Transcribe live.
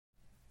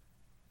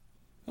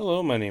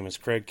Hello, my name is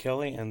Craig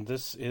Kelly, and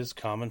this is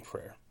Common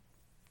Prayer.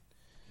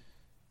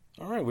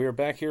 All right, we are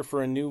back here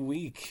for a new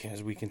week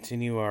as we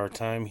continue our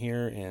time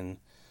here in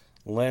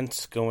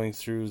Lent, going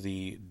through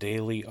the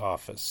daily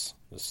office,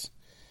 this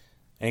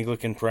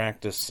Anglican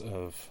practice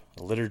of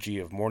a liturgy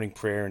of morning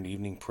prayer and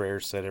evening prayer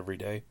said every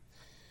day.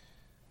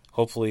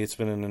 Hopefully it's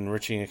been an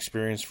enriching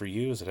experience for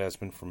you as it has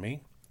been for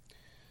me.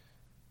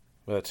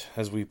 But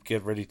as we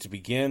get ready to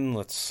begin,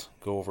 let's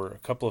go over a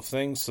couple of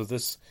things. So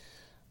this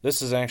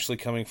is actually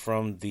coming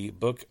from the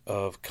Book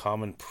of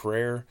Common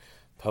Prayer,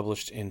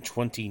 published in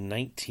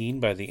 2019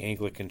 by the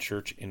Anglican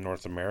Church in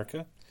North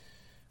America.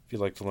 If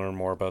you'd like to learn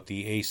more about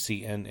the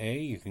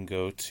ACNA, you can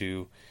go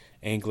to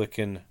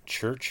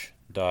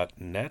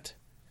anglicanchurch.net.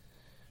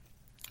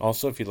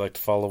 Also, if you'd like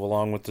to follow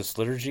along with this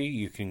liturgy,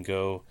 you can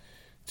go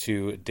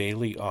to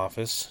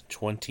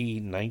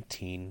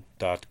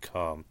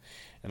dailyoffice2019.com.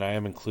 And I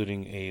am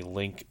including a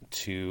link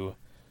to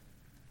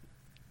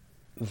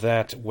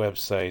that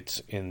website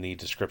in the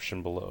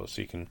description below,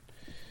 so you can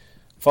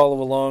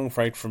follow along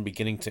right from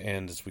beginning to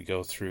end as we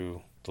go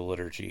through the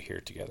liturgy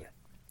here together.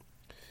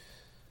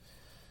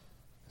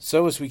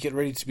 So as we get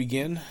ready to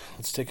begin,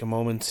 let's take a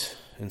moment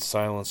in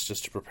silence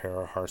just to prepare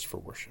our hearts for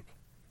worship.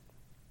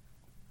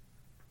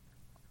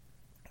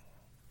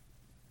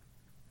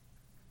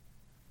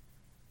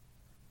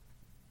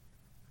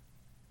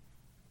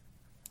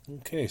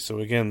 Okay, so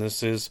again,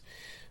 this is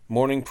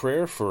morning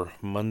prayer for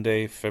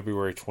Monday,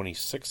 February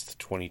 26th,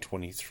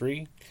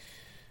 2023.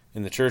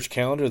 In the church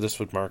calendar, this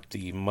would mark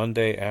the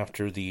Monday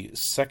after the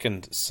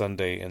second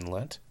Sunday in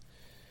Lent.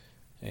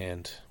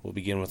 And we'll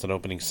begin with an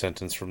opening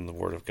sentence from the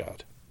Word of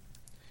God.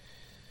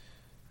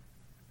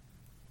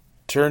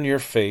 Turn your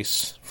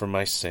face from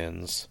my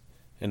sins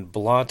and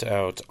blot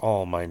out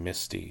all my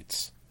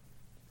misdeeds.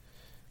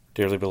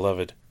 Dearly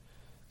beloved,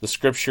 the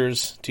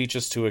Scriptures teach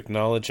us to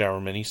acknowledge our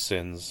many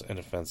sins and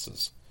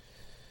offenses,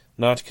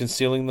 not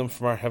concealing them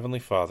from our Heavenly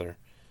Father,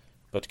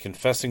 but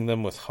confessing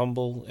them with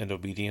humble and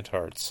obedient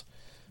hearts,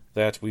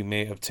 that we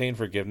may obtain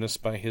forgiveness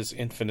by His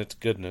infinite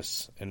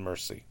goodness and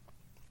mercy.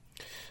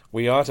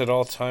 We ought at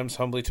all times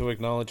humbly to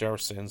acknowledge our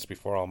sins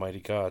before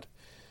Almighty God,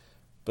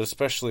 but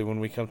especially when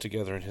we come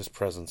together in His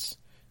presence,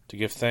 to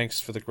give thanks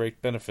for the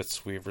great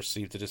benefits we have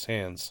received at His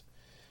hands,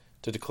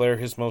 to declare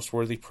His most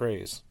worthy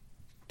praise,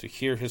 to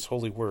hear His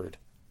holy word,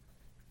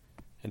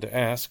 and to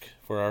ask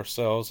for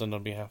ourselves and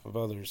on behalf of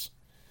others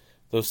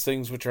those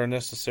things which are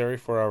necessary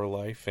for our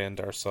life and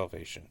our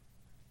salvation.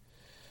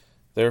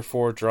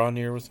 Therefore, draw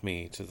near with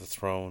me to the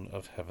throne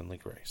of heavenly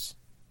grace.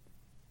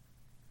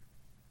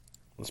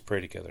 Let's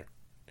pray together.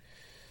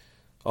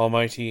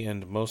 Almighty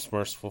and most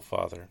merciful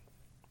Father,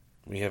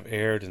 we have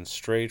erred and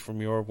strayed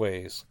from your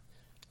ways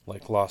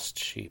like lost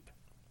sheep.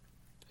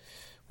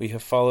 We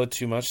have followed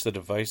too much the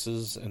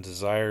devices and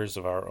desires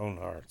of our own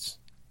hearts.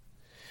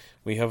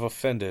 We have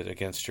offended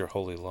against your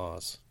holy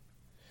laws.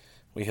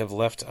 We have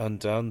left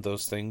undone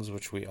those things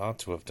which we ought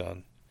to have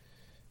done,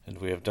 and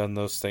we have done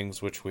those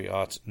things which we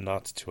ought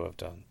not to have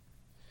done.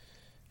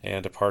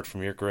 And apart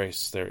from your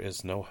grace, there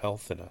is no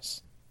health in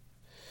us.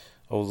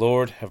 O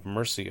Lord, have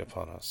mercy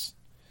upon us.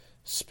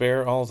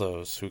 Spare all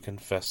those who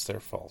confess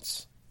their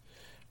faults.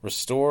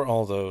 Restore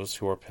all those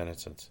who are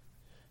penitent,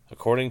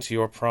 according to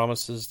your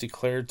promises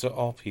declared to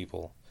all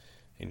people,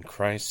 in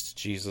Christ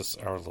Jesus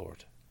our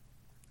Lord.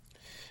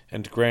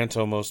 And grant,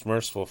 O most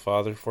merciful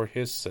Father, for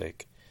his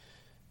sake,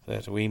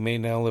 that we may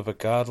now live a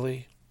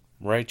godly,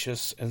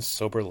 righteous, and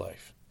sober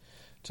life,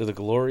 to the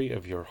glory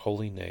of your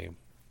holy name.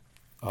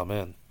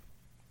 Amen.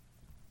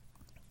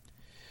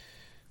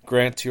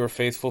 Grant to your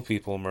faithful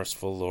people,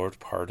 merciful Lord,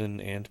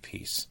 pardon and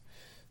peace,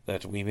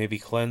 that we may be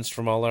cleansed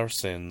from all our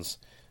sins,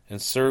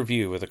 and serve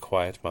you with a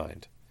quiet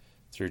mind,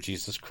 through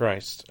Jesus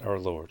Christ our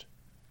Lord.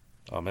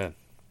 Amen.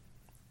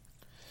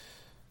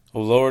 O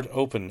Lord,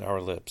 open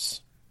our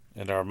lips,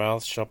 and our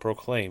mouth shall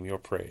proclaim your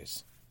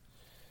praise.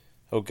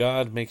 O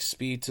God, make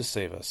speed to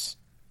save us.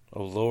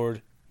 O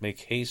Lord,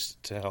 make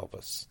haste to help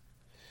us.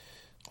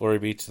 Glory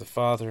be to the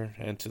Father,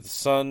 and to the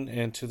Son,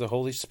 and to the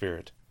Holy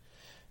Spirit,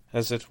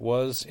 as it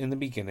was in the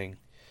beginning,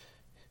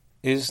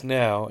 is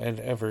now, and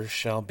ever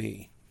shall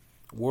be,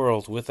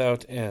 world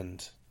without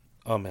end.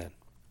 Amen.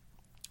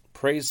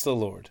 Praise the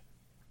Lord.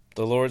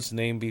 The Lord's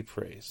name be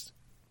praised.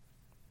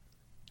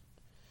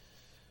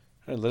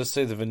 All right, let us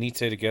say the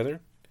Venite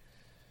together.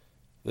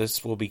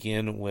 This will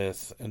begin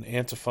with an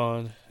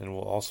antiphon, and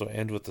will also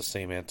end with the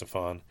same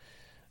antiphon.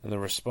 And the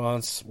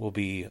response will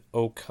be,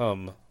 O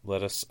come,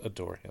 let us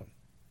adore him.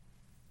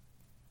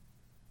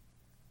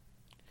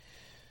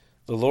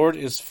 The Lord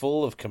is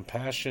full of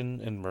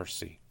compassion and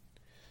mercy.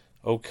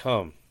 O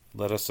come,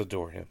 let us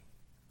adore him.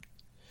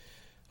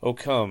 O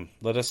come,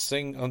 let us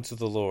sing unto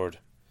the Lord.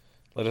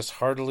 Let us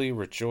heartily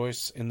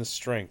rejoice in the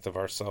strength of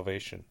our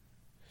salvation.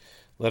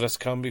 Let us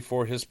come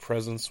before his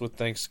presence with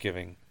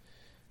thanksgiving,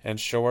 and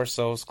show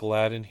ourselves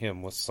glad in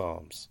him with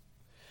psalms.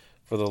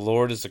 For the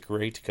Lord is a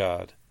great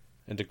God,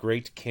 and a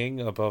great King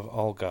above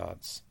all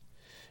gods.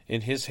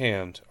 In his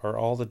hand are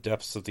all the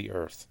depths of the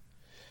earth,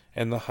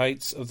 and the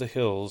heights of the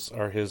hills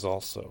are his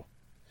also.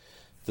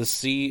 The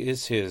sea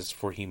is his,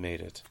 for he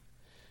made it,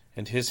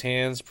 and his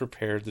hands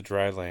prepared the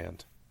dry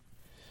land.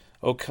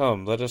 O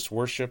come, let us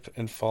worship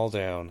and fall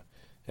down,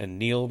 and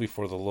kneel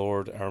before the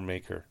Lord our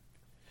Maker.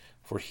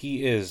 For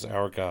he is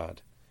our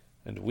God,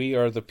 and we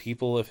are the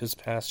people of his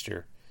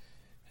pasture,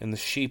 and the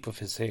sheep of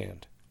his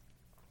hand.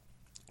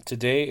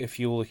 Today, if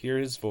you will hear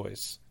his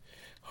voice,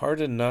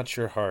 harden not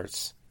your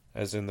hearts,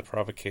 as in the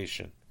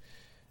provocation,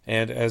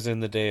 and as in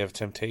the day of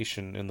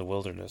temptation in the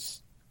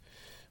wilderness,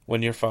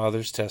 when your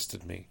fathers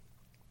tested me,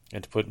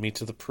 and put me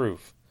to the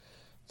proof,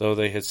 though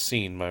they had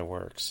seen my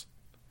works.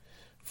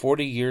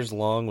 40 years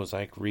long was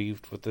I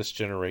grieved with this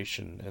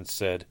generation, and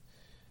said,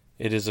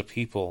 It is a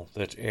people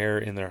that err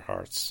in their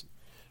hearts,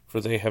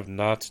 for they have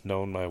not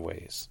known my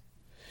ways,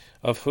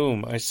 of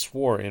whom I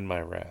swore in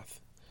my wrath,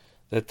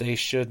 that they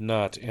should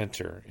not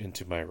enter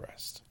into my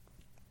rest.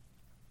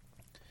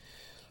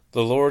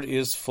 The Lord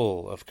is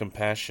full of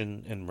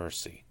compassion and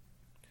mercy.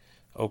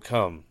 O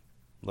come,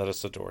 let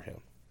us adore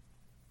him.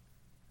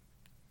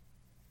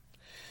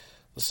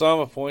 The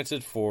psalm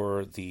appointed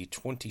for the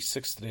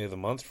 26th day of the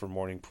month for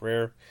morning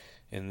prayer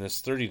in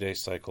this 30-day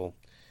cycle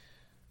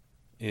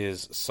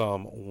is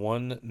Psalm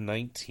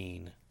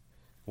 119.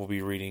 We'll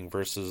be reading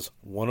verses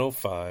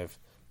 105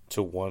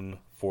 to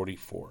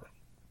 144.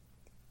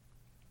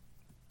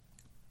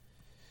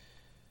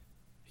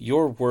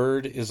 Your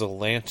word is a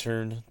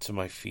lantern to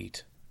my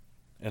feet,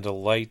 and a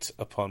light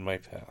upon my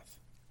path.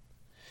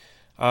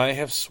 I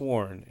have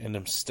sworn and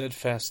am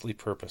steadfastly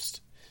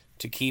purposed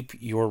to keep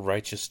your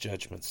righteous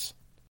judgments.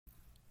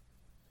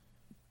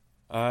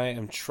 I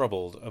am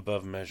troubled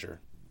above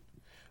measure.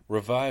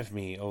 Revive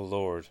me, O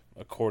Lord,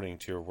 according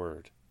to your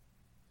word.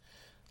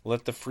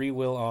 Let the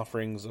freewill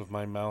offerings of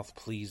my mouth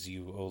please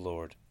you, O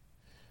Lord,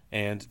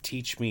 and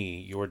teach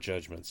me your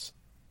judgments.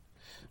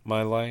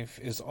 My life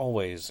is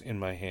always in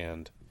my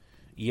hand,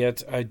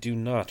 yet I do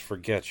not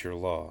forget your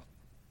law.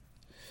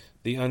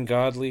 The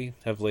ungodly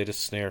have laid a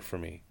snare for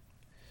me,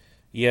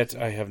 yet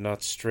I have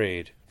not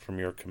strayed from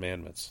your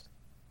commandments.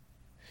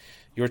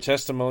 Your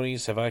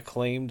testimonies have I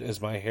claimed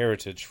as my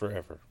heritage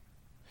forever.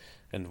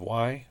 And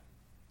why?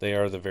 They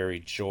are the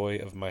very joy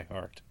of my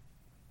heart.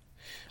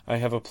 I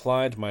have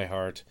applied my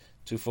heart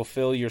to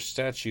fulfill your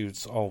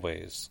statutes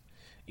always,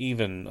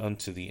 even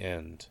unto the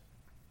end.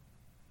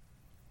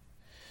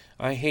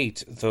 I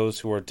hate those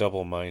who are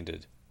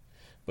double-minded,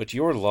 but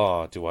your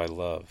law do I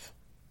love.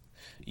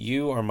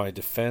 You are my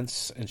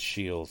defense and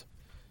shield,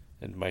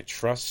 and my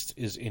trust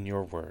is in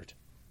your word.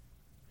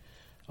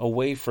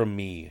 Away from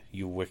me,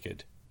 you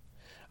wicked.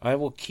 I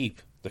will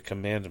keep the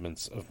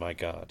commandments of my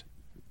God.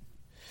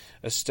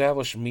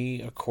 Establish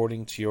me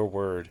according to your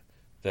word,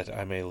 that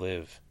I may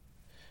live,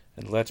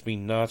 and let me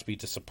not be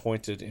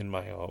disappointed in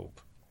my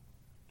hope.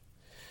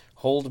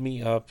 Hold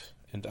me up,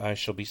 and I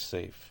shall be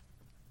safe.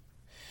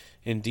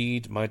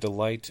 Indeed, my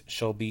delight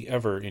shall be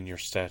ever in your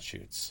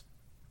statutes.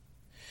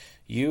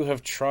 You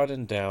have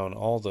trodden down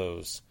all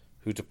those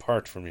who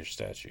depart from your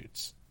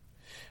statutes,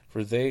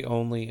 for they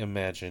only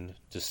imagine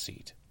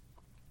deceit.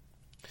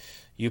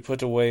 You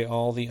put away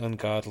all the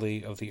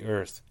ungodly of the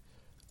earth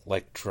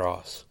like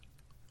dross.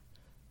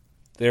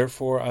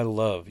 Therefore I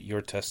love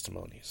your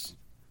testimonies.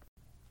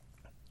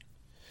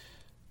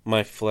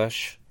 My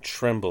flesh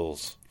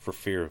trembles for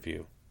fear of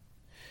you,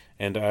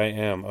 and I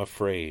am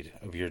afraid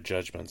of your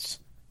judgments.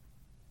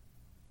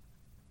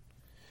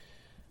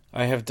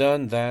 I have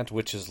done that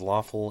which is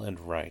lawful and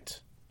right.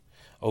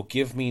 O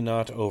give me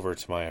not over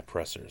to my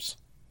oppressors.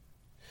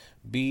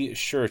 Be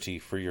surety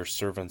for your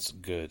servant's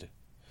good.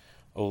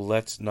 O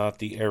let not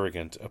the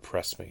arrogant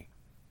oppress me.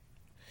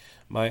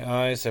 My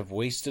eyes have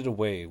wasted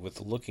away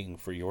with looking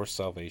for your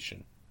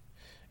salvation,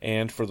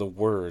 and for the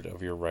word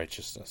of your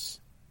righteousness.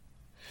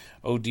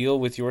 O deal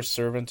with your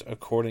servant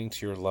according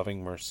to your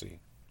loving mercy,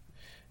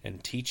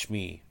 and teach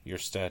me your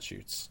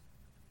statutes.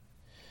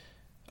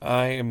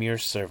 I am your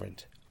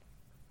servant.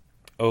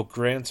 O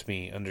grant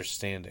me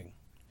understanding,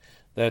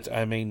 that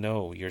I may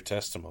know your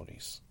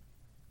testimonies.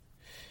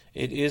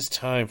 It is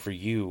time for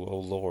you, O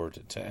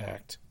Lord, to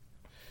act,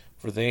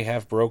 for they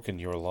have broken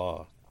your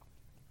law.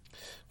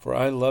 For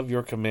I love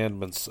your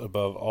commandments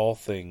above all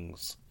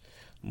things,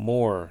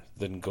 more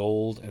than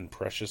gold and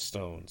precious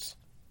stones.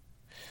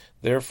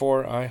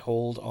 Therefore I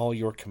hold all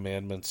your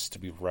commandments to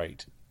be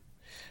right,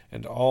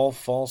 and all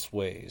false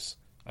ways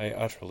I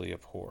utterly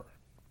abhor.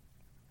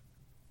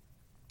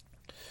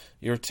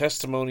 Your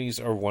testimonies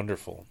are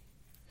wonderful.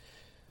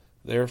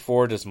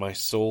 Therefore does my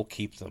soul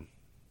keep them.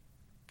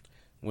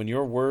 When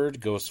your word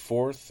goes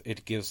forth,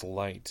 it gives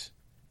light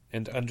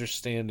and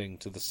understanding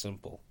to the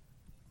simple.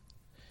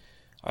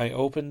 I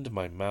opened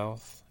my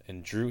mouth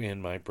and drew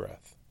in my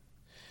breath,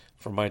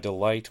 for my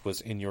delight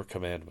was in your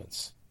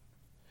commandments.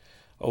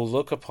 O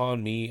look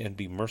upon me and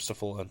be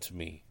merciful unto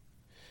me,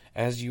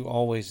 as you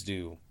always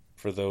do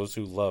for those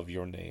who love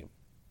your name.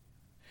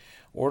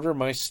 Order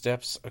my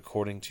steps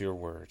according to your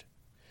word,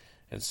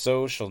 and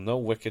so shall no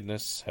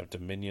wickedness have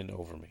dominion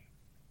over me.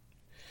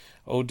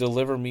 O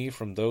deliver me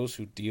from those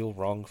who deal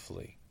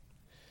wrongfully,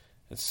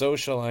 and so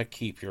shall I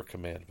keep your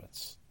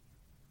commandments.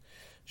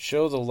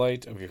 Show the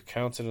light of your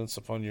countenance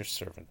upon your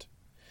servant,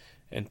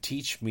 and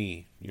teach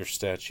me your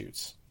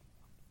statutes.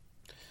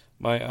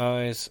 My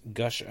eyes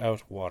gush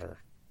out water,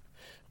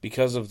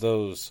 because of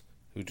those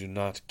who do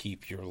not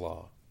keep your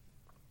law.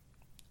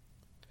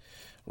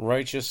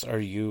 Righteous are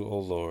you, O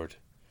Lord,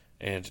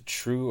 and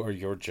true are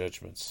your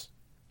judgments.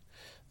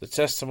 The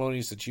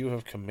testimonies that you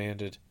have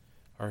commanded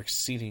are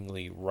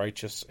exceedingly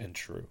righteous and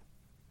true.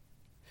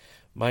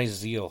 My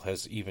zeal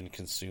has even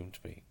consumed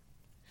me,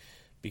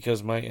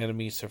 because my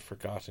enemies have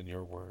forgotten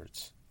your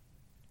words.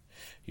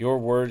 Your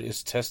word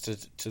is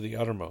tested to the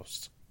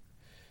uttermost,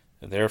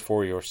 and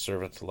therefore your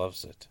servant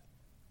loves it.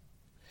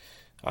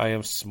 I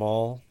am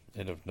small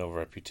and of no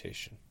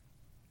reputation,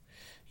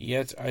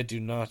 yet I do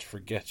not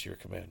forget your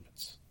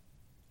commandments.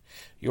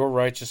 Your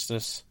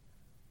righteousness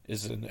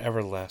is an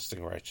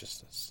everlasting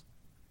righteousness,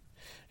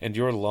 and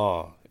your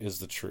law is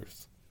the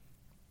truth.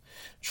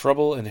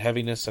 Trouble and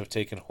heaviness have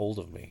taken hold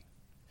of me,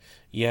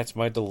 yet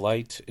my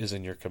delight is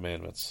in your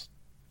commandments.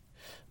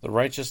 The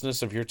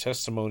righteousness of your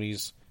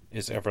testimonies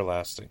is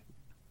everlasting.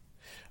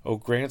 O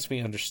grant me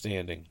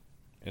understanding,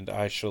 and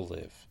I shall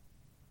live.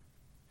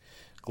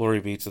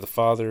 Glory be to the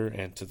Father,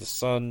 and to the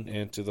Son,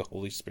 and to the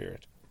Holy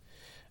Spirit,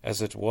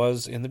 as it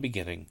was in the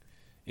beginning,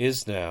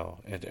 is now,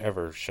 and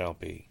ever shall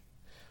be,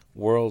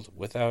 world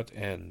without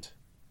end.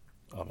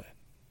 Amen.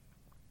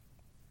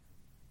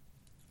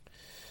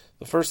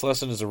 The first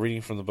lesson is a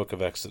reading from the book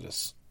of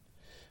Exodus,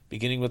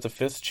 beginning with the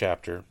 5th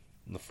chapter,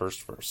 and the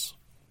first verse.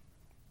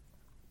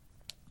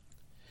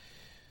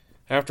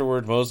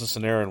 Afterward Moses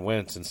and Aaron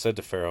went and said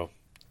to Pharaoh,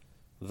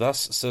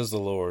 Thus says the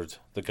Lord,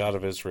 the God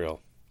of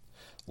Israel,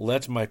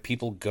 Let my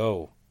people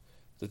go,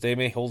 that they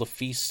may hold a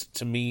feast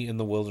to me in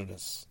the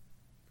wilderness.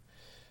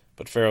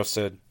 But Pharaoh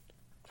said,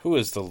 Who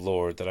is the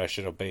Lord, that I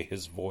should obey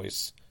his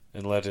voice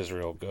and let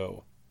Israel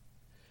go?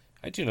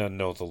 I do not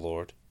know the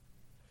Lord,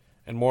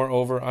 and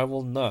moreover I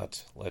will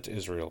not let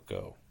Israel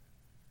go.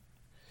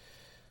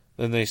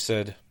 Then they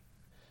said,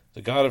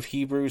 The God of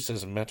Hebrews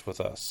has met with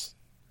us.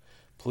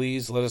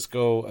 Please let us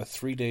go a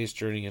 3 days'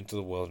 journey into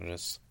the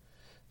wilderness,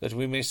 that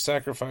we may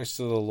sacrifice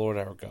to the Lord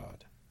our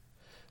God,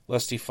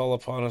 lest he fall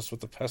upon us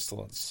with a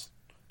pestilence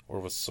or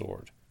with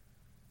sword.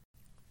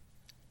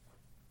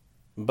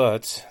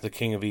 But the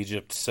king of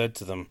Egypt said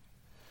to them,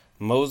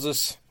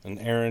 Moses and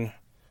Aaron,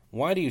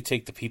 why do you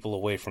take the people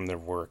away from their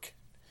work?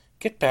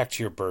 Get back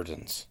to your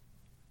burdens.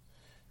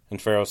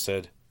 And Pharaoh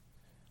said,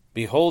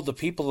 Behold, the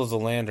people of the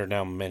land are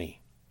now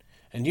many,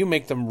 and you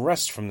make them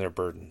rest from their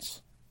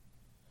burdens.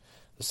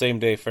 The same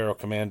day Pharaoh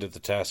commanded the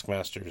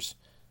taskmasters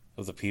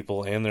of the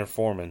people and their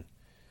foremen,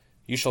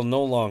 You shall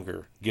no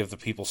longer give the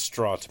people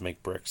straw to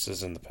make bricks,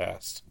 as in the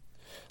past.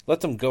 Let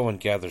them go and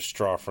gather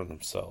straw for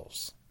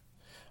themselves.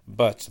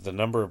 But the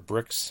number of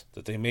bricks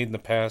that they made in the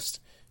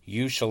past,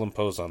 you shall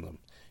impose on them.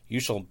 You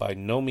shall by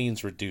no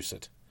means reduce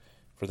it,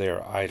 for they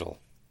are idle.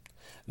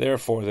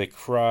 Therefore they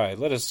cry,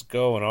 Let us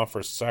go and offer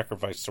a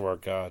sacrifice to our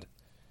God.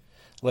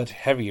 Let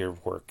heavier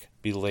work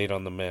be laid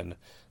on the men,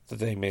 that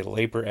they may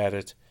labor at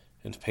it,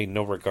 and pay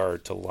no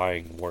regard to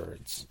lying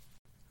words.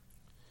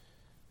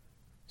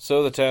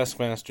 So the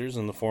taskmasters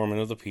and the foremen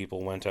of the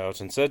people went out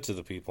and said to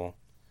the people,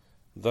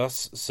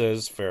 Thus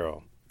says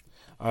Pharaoh,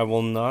 I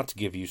will not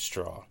give you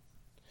straw.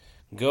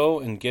 Go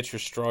and get your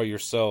straw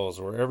yourselves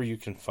wherever you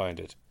can find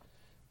it,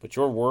 but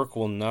your work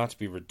will not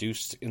be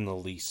reduced in the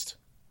least.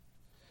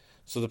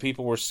 So the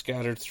people were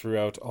scattered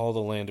throughout all the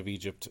land of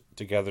Egypt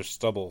to gather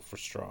stubble for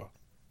straw.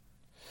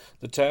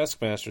 The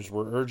taskmasters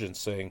were urgent,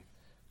 saying,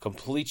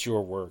 Complete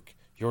your work,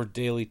 your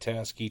daily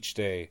task each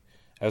day,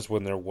 as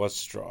when there was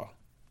straw.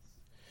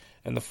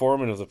 And the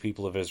foremen of the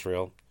people of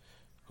Israel,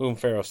 whom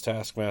Pharaoh's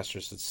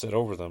taskmasters had set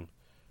over them,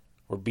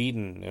 were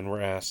beaten and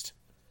were asked,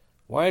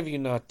 Why have you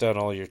not done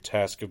all your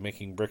task of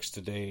making bricks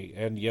today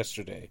and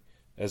yesterday,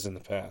 as in the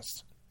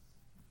past?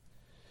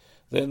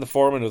 Then the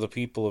foremen of the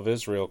people of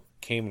Israel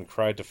came and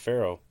cried to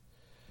Pharaoh,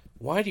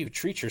 Why do you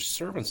treat your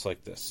servants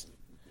like this?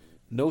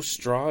 No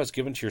straw is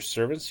given to your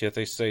servants, yet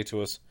they say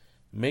to us,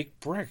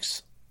 Make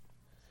bricks.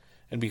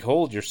 And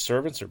behold, your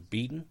servants are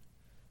beaten,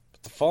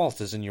 but the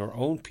fault is in your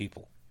own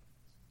people.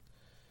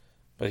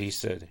 But he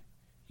said,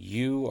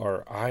 You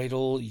are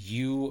idle,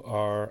 you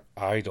are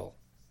idle.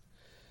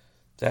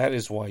 That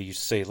is why you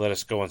say, Let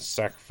us go and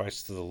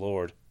sacrifice to the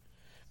Lord.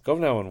 Go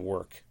now and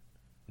work.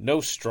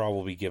 No straw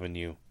will be given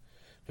you,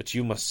 but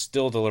you must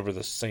still deliver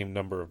the same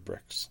number of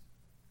bricks.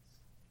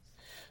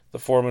 The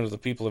foremen of the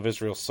people of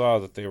Israel saw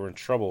that they were in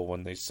trouble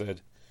when they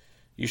said,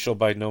 You shall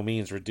by no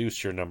means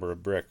reduce your number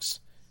of bricks,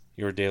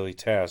 your daily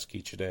task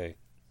each day.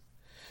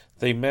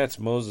 They met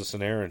Moses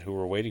and Aaron, who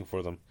were waiting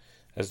for them,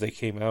 as they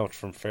came out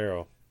from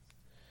Pharaoh.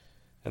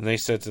 And they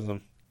said to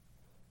them,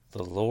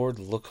 The Lord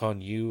look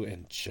on you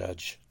and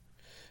judge,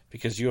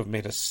 because you have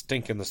made us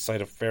stink in the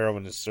sight of Pharaoh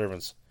and his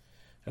servants,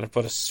 and have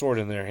put a sword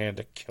in their hand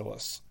to kill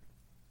us.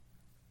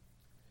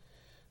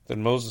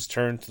 Then Moses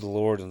turned to the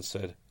Lord and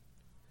said,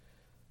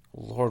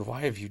 Lord,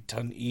 why have you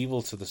done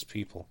evil to this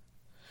people?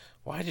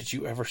 Why did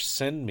you ever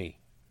send me?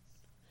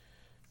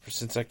 For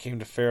since I came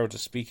to Pharaoh to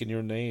speak in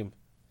your name,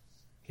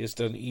 he has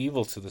done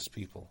evil to this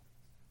people.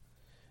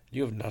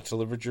 You have not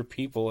delivered your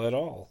people at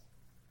all.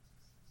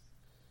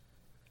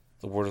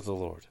 The word of the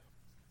Lord.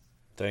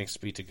 Thanks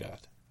be to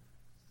God.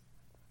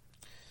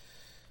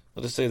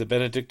 Let us say the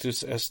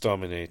Benedictus es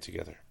Domine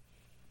together.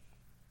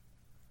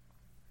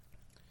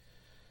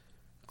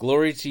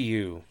 Glory to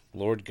you,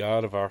 Lord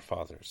God of our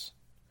fathers.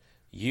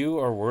 You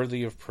are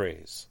worthy of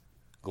praise.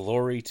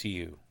 Glory to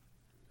you.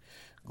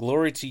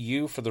 Glory to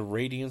you for the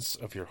radiance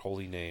of your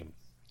holy name.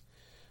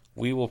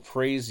 We will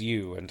praise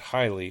you and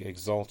highly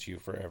exalt you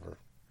forever.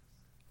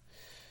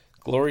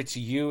 Glory to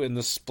you in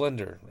the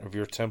splendor of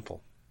your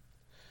temple,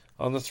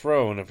 on the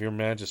throne of your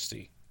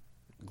majesty.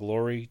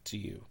 Glory to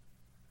you.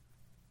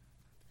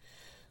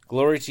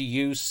 Glory to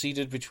you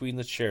seated between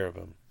the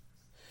cherubim.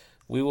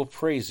 We will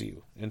praise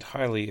you and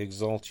highly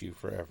exalt you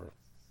forever.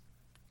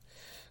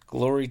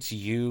 Glory to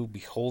you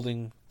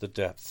beholding the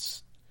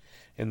depths.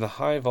 In the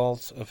high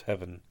vault of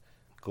heaven,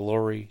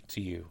 glory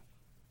to you.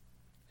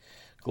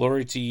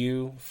 Glory to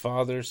you,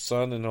 Father,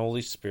 Son, and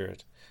Holy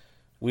Spirit.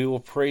 We will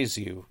praise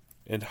you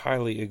and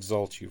highly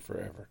exalt you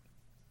forever.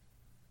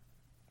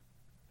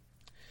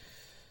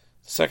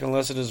 The second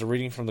lesson is a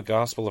reading from the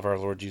Gospel of our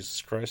Lord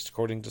Jesus Christ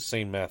according to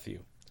St.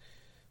 Matthew,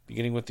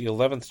 beginning with the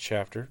 11th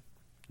chapter,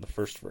 the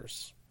first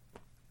verse.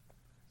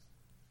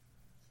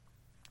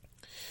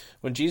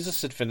 When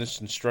Jesus had finished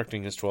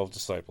instructing his 12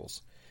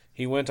 disciples,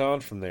 he went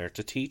on from there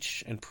to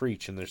teach and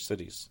preach in their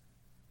cities.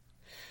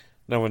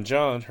 Now when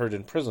John heard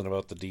in prison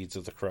about the deeds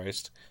of the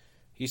Christ,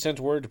 he sent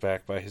word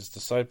back by his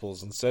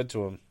disciples and said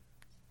to him,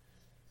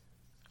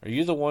 "Are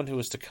you the one who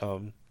is to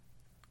come,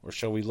 or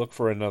shall we look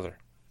for another?"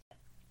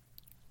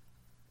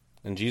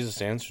 And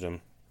Jesus answered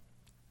him,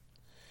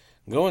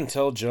 "Go and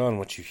tell John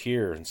what you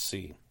hear and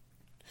see.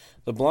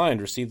 The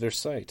blind receive their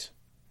sight,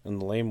 and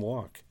the lame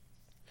walk.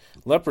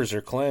 Lepers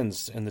are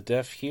cleansed, and the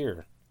deaf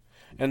hear,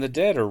 and the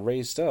dead are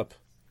raised up,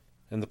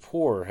 and the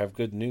poor have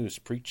good news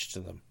preached to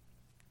them.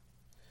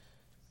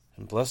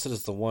 And blessed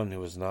is the one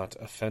who is not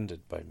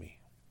offended by me."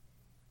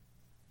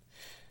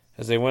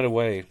 As they went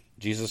away,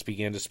 Jesus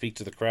began to speak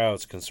to the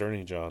crowds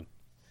concerning John.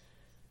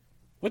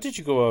 "What did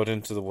you go out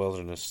into the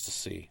wilderness to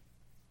see?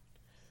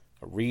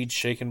 A reed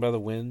shaken by the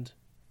wind?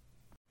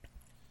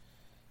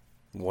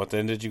 What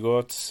then did you go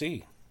out to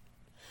see?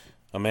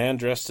 A man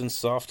dressed in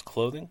soft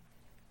clothing?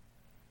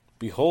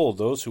 Behold,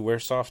 those who wear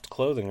soft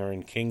clothing are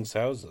in kings'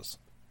 houses.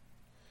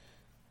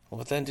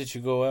 What then did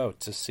you go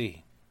out to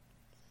see?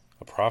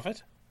 A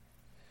prophet?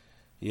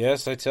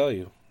 Yes, I tell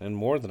you, and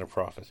more than a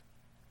prophet.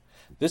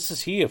 This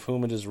is he of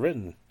whom it is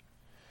written,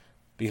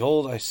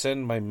 'Behold, I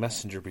send my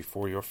messenger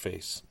before your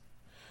face,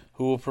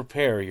 who will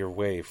prepare your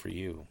way for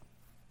you.'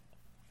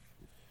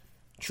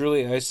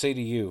 Truly I say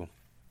to you,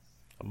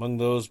 among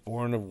those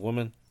born of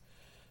woman,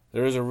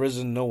 there has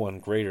arisen no one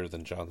greater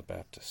than John the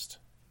Baptist.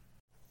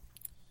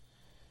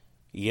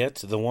 Yet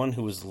the one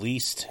who is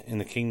least in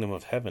the kingdom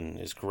of heaven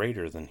is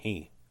greater than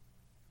he.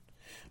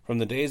 From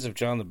the days of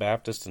John the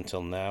Baptist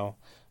until now,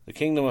 the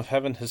kingdom of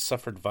heaven has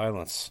suffered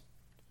violence,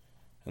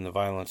 and the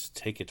violent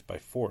take it by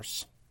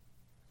force.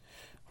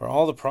 For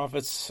all the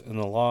prophets and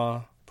the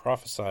law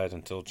prophesied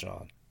until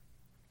John.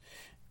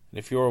 And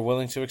if you are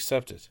willing to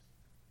accept it,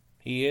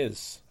 he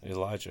is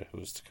Elijah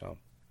who is to come.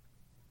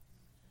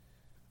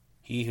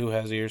 He who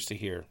has ears to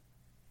hear,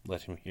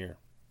 let him hear.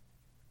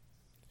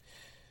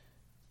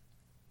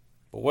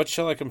 But what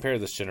shall I compare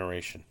this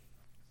generation?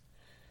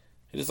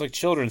 It is like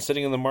children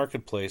sitting in the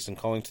marketplace and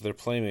calling to their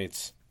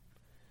playmates,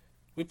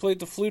 'We played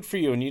the flute for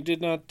you, and you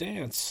did not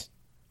dance.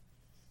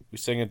 We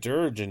sang a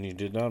dirge, and you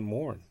did not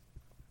mourn.'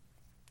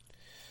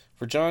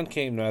 For John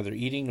came neither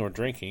eating nor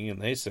drinking,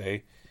 and they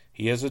say,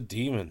 'He has a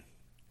demon.'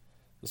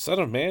 The Son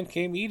of Man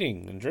came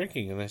eating and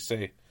drinking, and they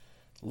say,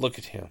 'Look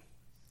at him,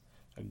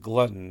 a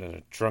glutton and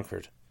a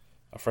drunkard,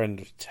 a friend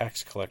of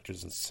tax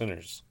collectors and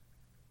sinners.'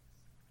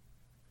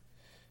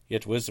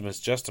 Yet wisdom is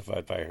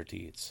justified by her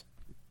deeds."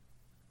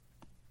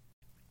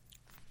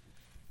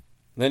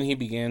 Then he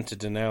began to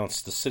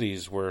denounce the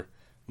cities where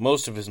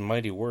most of his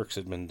mighty works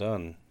had been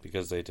done,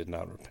 because they did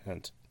not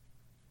repent.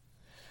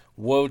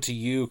 "Woe to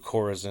you,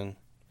 Chorazin!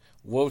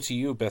 Woe to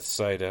you,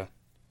 Bethsaida!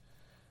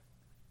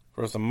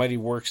 For if the mighty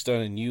works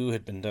done in you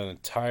had been done in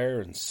Tyre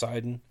and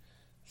Sidon,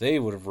 they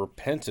would have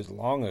repented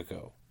long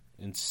ago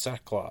in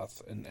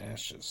sackcloth and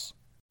ashes.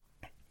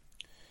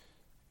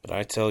 But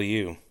I tell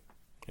you,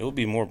 it will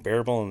be more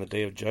bearable in the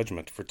day of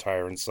judgment for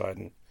Tyre and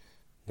Sidon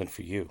than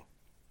for you.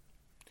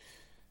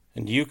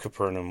 And you,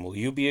 Capernaum, will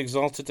you be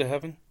exalted to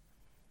heaven?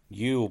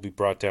 You will be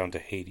brought down to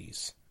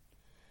Hades.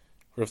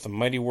 For if the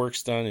mighty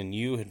works done in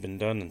you had been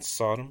done in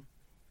Sodom,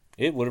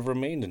 it would have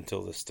remained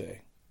until this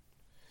day.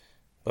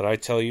 But I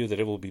tell you that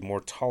it will be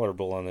more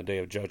tolerable on the day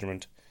of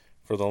judgment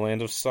for the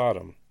land of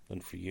Sodom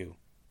than for you."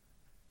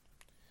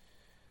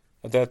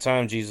 At that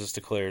time Jesus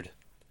declared,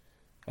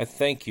 "I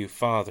thank you,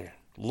 Father,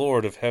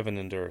 Lord of heaven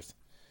and earth,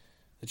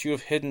 that you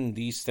have hidden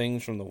these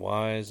things from the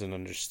wise and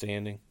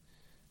understanding,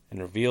 and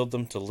revealed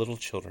them to little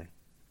children.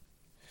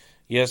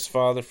 Yes,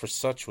 Father, for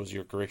such was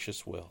your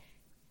gracious will.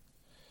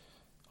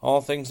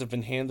 All things have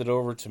been handed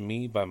over to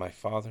me by my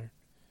Father,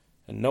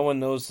 and no one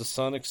knows the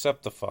Son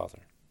except the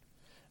Father,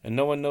 and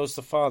no one knows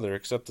the Father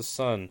except the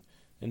Son,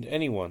 and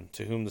anyone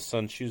to whom the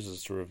Son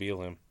chooses to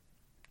reveal him.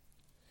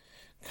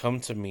 Come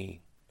to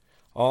me,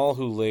 all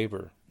who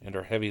labor and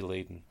are heavy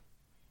laden,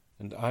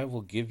 and I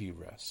will give you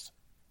rest.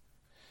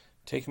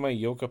 Take my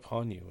yoke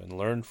upon you and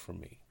learn from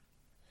me,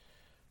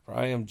 for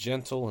I am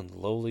gentle and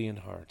lowly in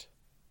heart,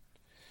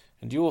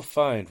 and you will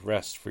find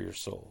rest for your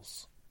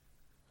souls.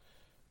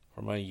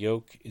 For my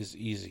yoke is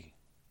easy,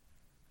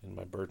 and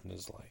my burden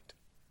is light.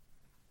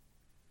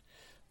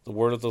 The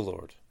word of the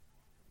Lord.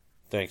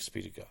 Thanks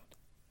be to God.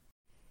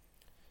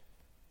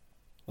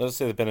 Let us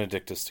say the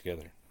Benedictus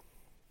together.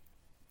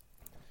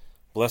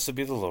 Blessed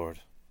be the Lord,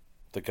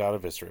 the God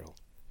of Israel.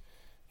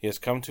 He has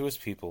come to his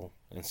people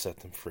and set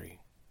them free.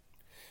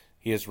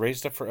 He has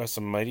raised up for us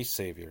a mighty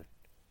Savior,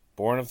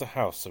 born of the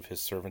house of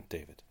his servant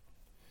David.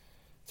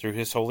 Through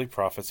his holy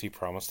prophets he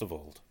promised of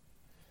old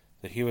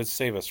that he would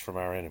save us from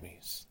our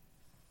enemies,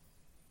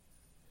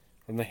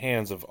 from the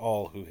hands of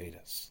all who hate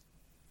us.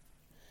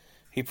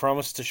 He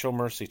promised to show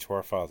mercy to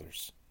our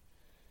fathers,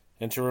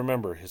 and to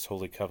remember his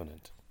holy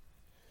covenant.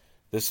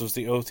 This was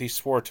the oath he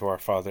swore to our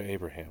father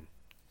Abraham,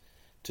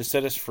 to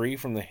set us free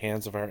from the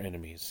hands of our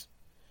enemies,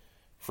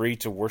 free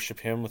to worship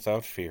him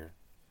without fear,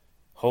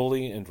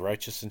 holy and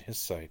righteous in his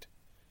sight,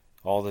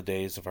 all the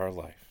days of our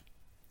life.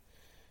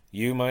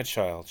 You, my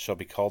child, shall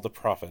be called the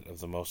prophet of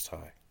the Most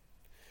High,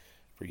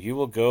 for you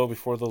will go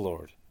before the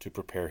Lord to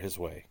prepare his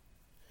way,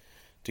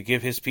 to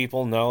give his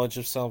people knowledge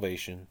of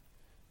salvation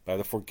by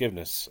the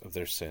forgiveness of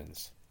their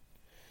sins.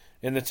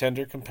 In the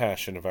tender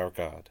compassion of our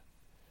God,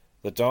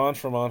 the dawn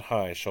from on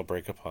high shall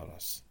break upon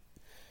us,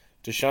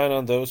 to shine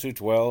on those who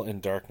dwell in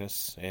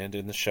darkness and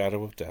in the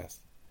shadow of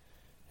death,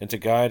 and to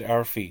guide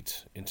our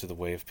feet into the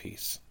way of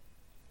peace.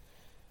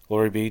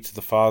 Glory be to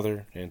the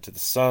Father, and to the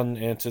Son,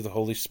 and to the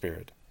Holy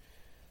Spirit,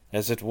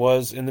 as it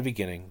was in the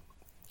beginning,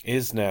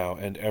 is now,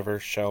 and ever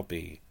shall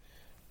be,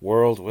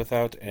 world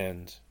without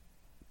end.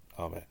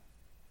 Amen.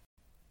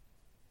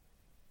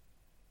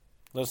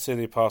 Let us say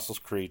the Apostles'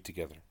 Creed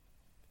together.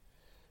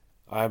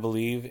 I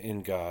believe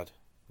in God,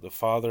 the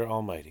Father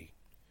Almighty,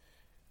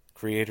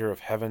 creator of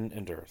heaven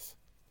and earth.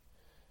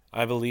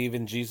 I believe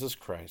in Jesus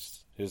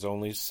Christ, his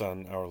only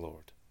Son, our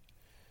Lord.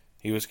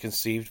 He was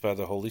conceived by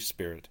the Holy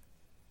Spirit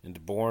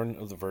and born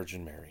of the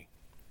Virgin Mary.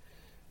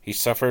 He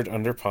suffered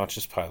under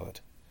Pontius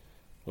Pilate,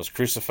 was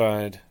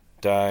crucified,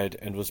 died,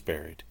 and was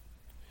buried.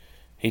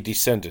 He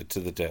descended to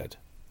the dead.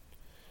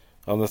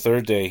 On the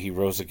third day he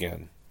rose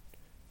again.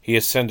 He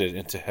ascended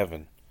into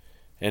heaven,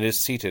 and is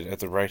seated at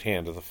the right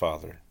hand of the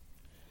Father.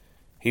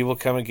 He will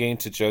come again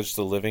to judge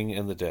the living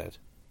and the dead.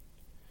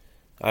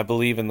 I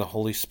believe in the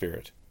Holy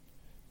Spirit,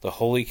 the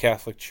Holy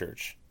Catholic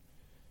Church,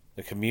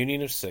 the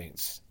communion of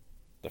saints,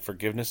 the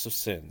forgiveness of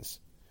sins,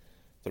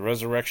 the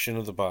resurrection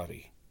of the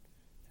body,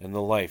 and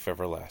the life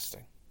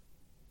everlasting.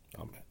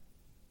 Amen.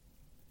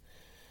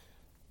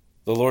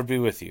 The Lord be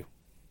with you,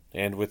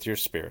 and with your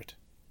spirit.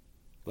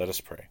 Let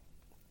us pray.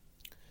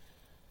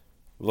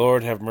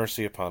 Lord, have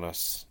mercy upon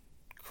us.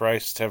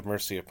 Christ, have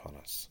mercy upon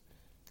us.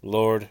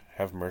 Lord,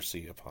 have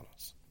mercy upon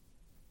us.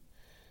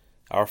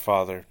 Our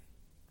Father,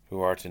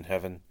 who art in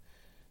heaven,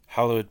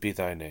 hallowed be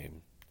thy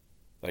name.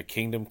 Thy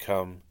kingdom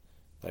come,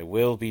 thy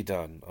will be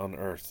done on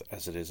earth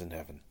as it is in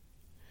heaven.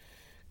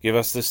 Give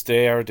us this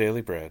day our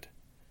daily bread,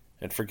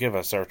 and forgive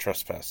us our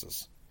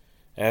trespasses,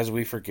 as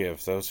we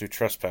forgive those who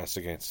trespass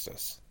against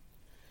us.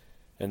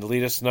 And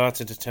lead us not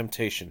into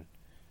temptation,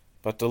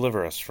 but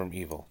deliver us from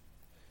evil.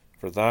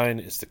 For thine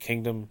is the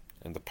kingdom,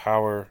 and the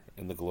power,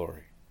 and the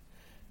glory,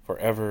 for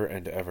ever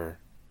and ever.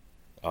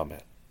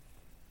 Amen.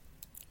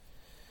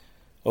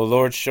 O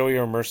Lord, show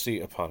your mercy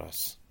upon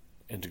us,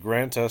 and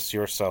grant us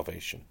your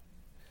salvation.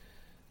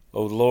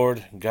 O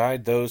Lord,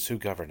 guide those who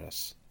govern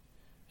us,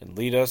 and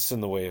lead us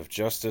in the way of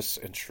justice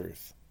and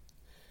truth.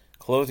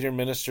 Clothe your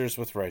ministers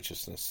with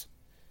righteousness,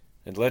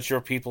 and let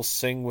your people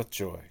sing with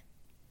joy.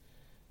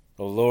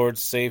 O Lord,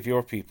 save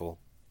your people,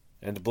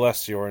 and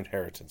bless your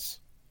inheritance.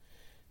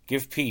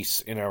 Give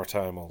peace in our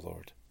time, O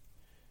Lord,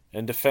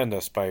 and defend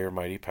us by your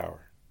mighty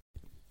power.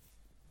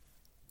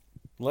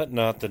 Let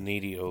not the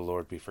needy, O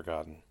Lord, be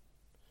forgotten,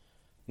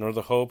 nor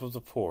the hope of the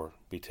poor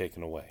be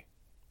taken away.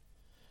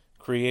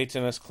 Create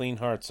in us clean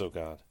hearts, O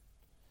God,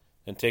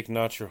 and take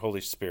not your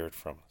Holy Spirit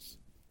from us.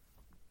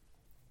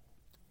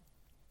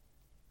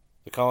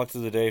 The Collect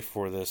of the Day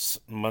for this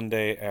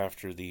Monday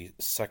after the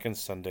second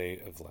Sunday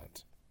of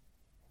Lent.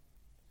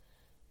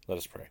 Let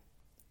us pray.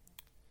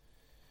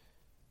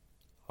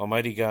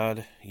 Almighty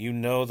God, you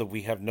know that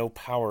we have no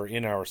power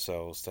in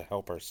ourselves to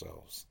help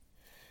ourselves.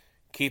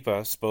 Keep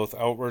us, both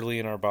outwardly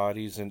in our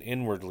bodies and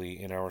inwardly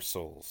in our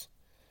souls,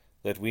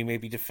 that we may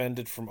be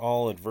defended from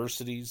all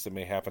adversities that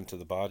may happen to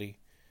the body,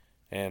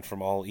 and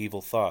from all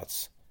evil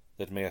thoughts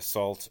that may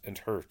assault and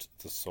hurt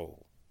the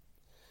soul.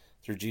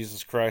 Through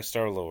Jesus Christ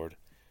our Lord,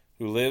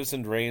 who lives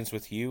and reigns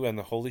with you and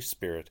the Holy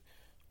Spirit,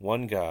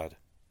 one God,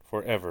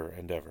 for ever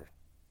and ever.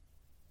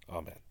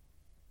 Amen.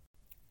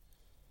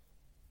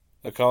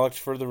 A Collect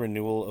for the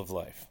Renewal of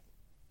Life.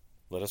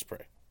 Let us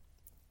pray.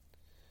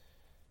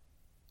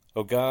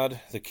 O God,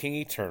 the King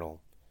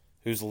eternal,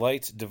 whose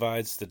light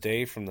divides the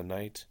day from the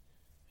night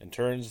and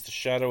turns the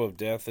shadow of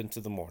death into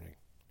the morning.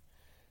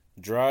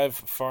 Drive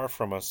far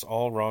from us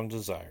all wrong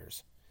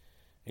desires.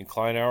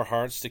 Incline our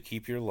hearts to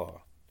keep your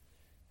law,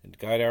 and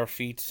guide our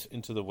feet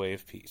into the way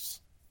of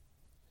peace.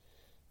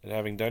 And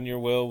having done your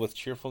will with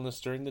cheerfulness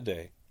during the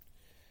day,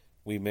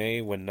 we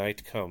may, when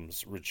night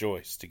comes,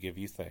 rejoice to give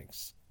you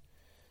thanks.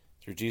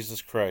 Through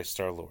Jesus Christ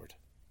our Lord.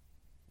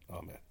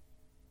 Amen.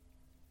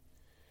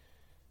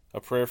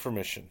 A prayer for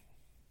mission.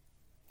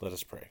 Let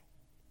us pray.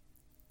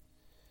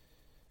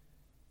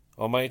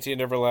 Almighty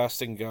and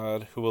everlasting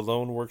God, who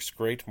alone works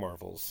great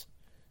marvels,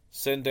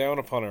 send down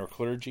upon our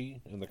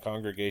clergy and the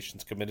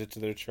congregations committed to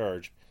their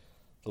charge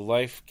the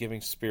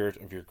life-giving Spirit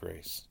of your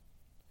grace.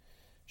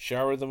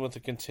 Shower them with the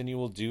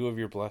continual dew of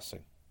your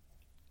blessing,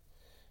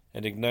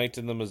 and ignite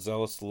in them a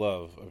zealous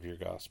love of your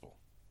gospel.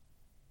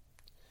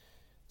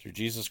 Through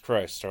Jesus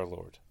Christ our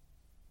Lord.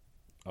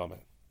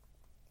 Amen.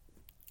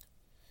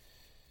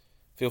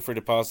 Feel free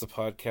to pause the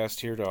podcast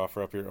here to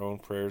offer up your own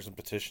prayers and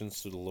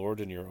petitions to the Lord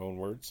in your own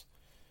words.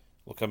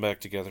 We'll come back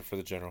together for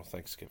the general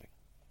thanksgiving.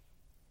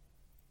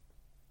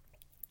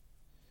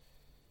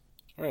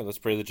 All right, let's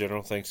pray the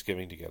general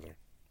thanksgiving together.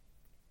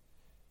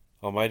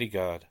 Almighty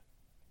God,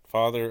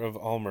 Father of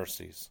all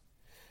mercies,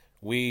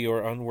 we,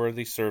 your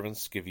unworthy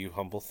servants, give you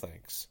humble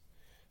thanks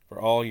for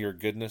all your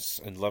goodness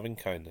and loving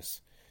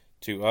kindness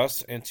to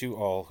us and to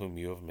all whom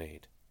you have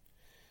made.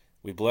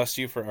 We bless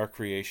you for our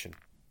creation,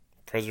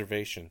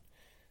 preservation,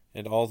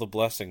 and all the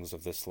blessings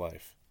of this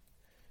life,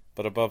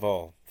 but above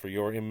all, for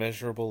your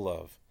immeasurable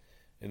love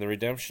in the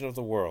redemption of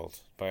the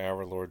world by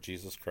our Lord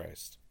Jesus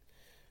Christ,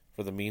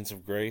 for the means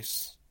of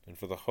grace and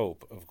for the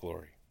hope of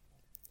glory.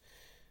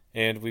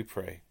 And we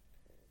pray,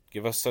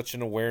 give us such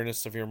an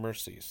awareness of your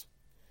mercies,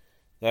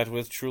 that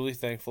with truly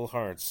thankful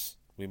hearts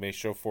we may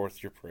show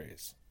forth your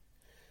praise,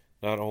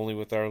 not only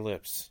with our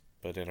lips,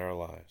 but in our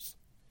lives,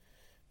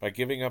 by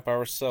giving up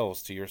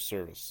ourselves to your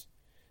service,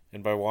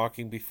 and by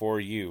walking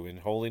before you in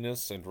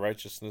holiness and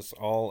righteousness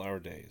all our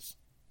days.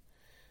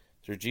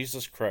 Through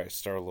Jesus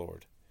Christ our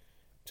Lord,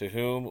 to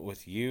whom,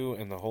 with you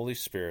and the Holy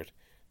Spirit,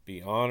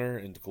 be honor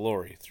and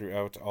glory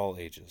throughout all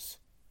ages.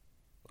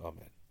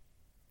 Amen.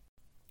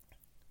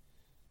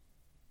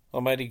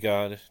 Almighty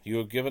God, you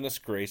have given us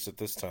grace at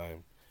this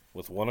time,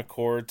 with one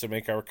accord, to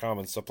make our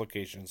common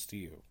supplications to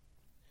you.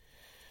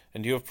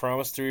 And you have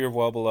promised through your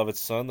well-beloved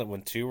Son that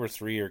when 2 or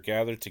 3 are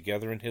gathered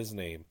together in his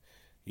name,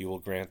 you will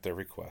grant their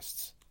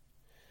requests.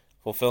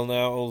 Fulfill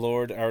now, O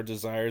Lord, our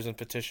desires and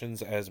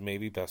petitions as may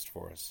be best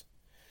for us,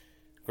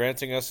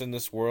 granting us in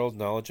this world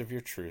knowledge of your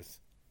truth,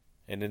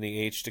 and in the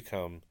age to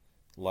come,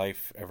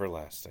 life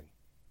everlasting.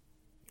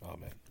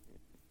 Amen.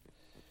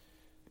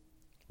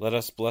 Let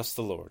us bless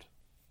the Lord.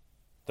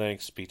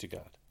 Thanks be to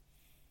God.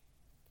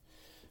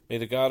 May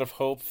the God of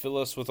hope fill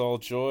us with all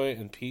joy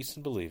and peace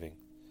in believing,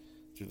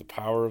 through the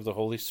power of the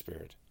Holy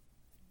Spirit.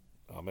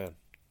 Amen.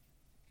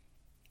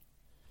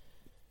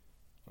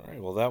 All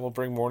right, well, that will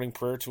bring morning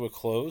prayer to a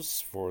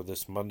close for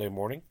this Monday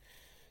morning.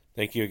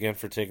 Thank you again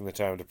for taking the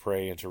time to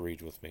pray and to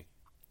read with me.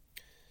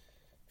 If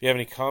you have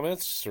any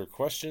comments or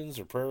questions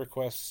or prayer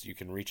requests, you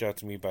can reach out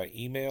to me by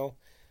email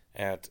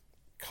at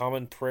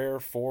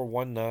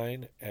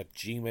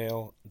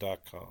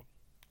commonprayer419@gmail.com.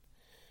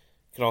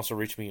 You can also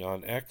reach me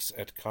on X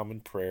at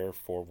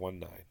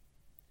commonprayer419.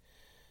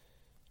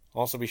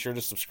 Also, be sure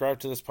to subscribe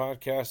to this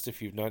podcast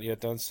if you've not yet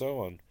done so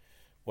on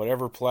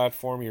whatever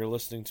platform you're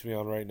listening to me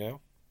on right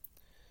now.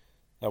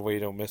 That way you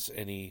don't miss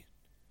any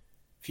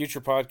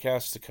future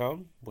podcasts to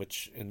come,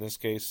 which in this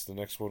case, the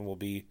next one will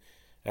be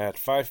at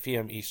 5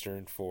 p.m.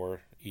 Eastern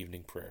for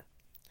evening prayer.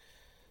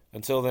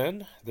 Until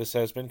then, this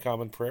has been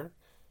Common Prayer.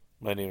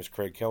 My name is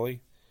Craig Kelly.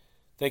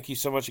 Thank you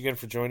so much again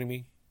for joining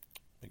me.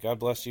 May God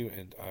bless you,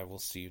 and I will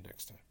see you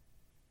next time.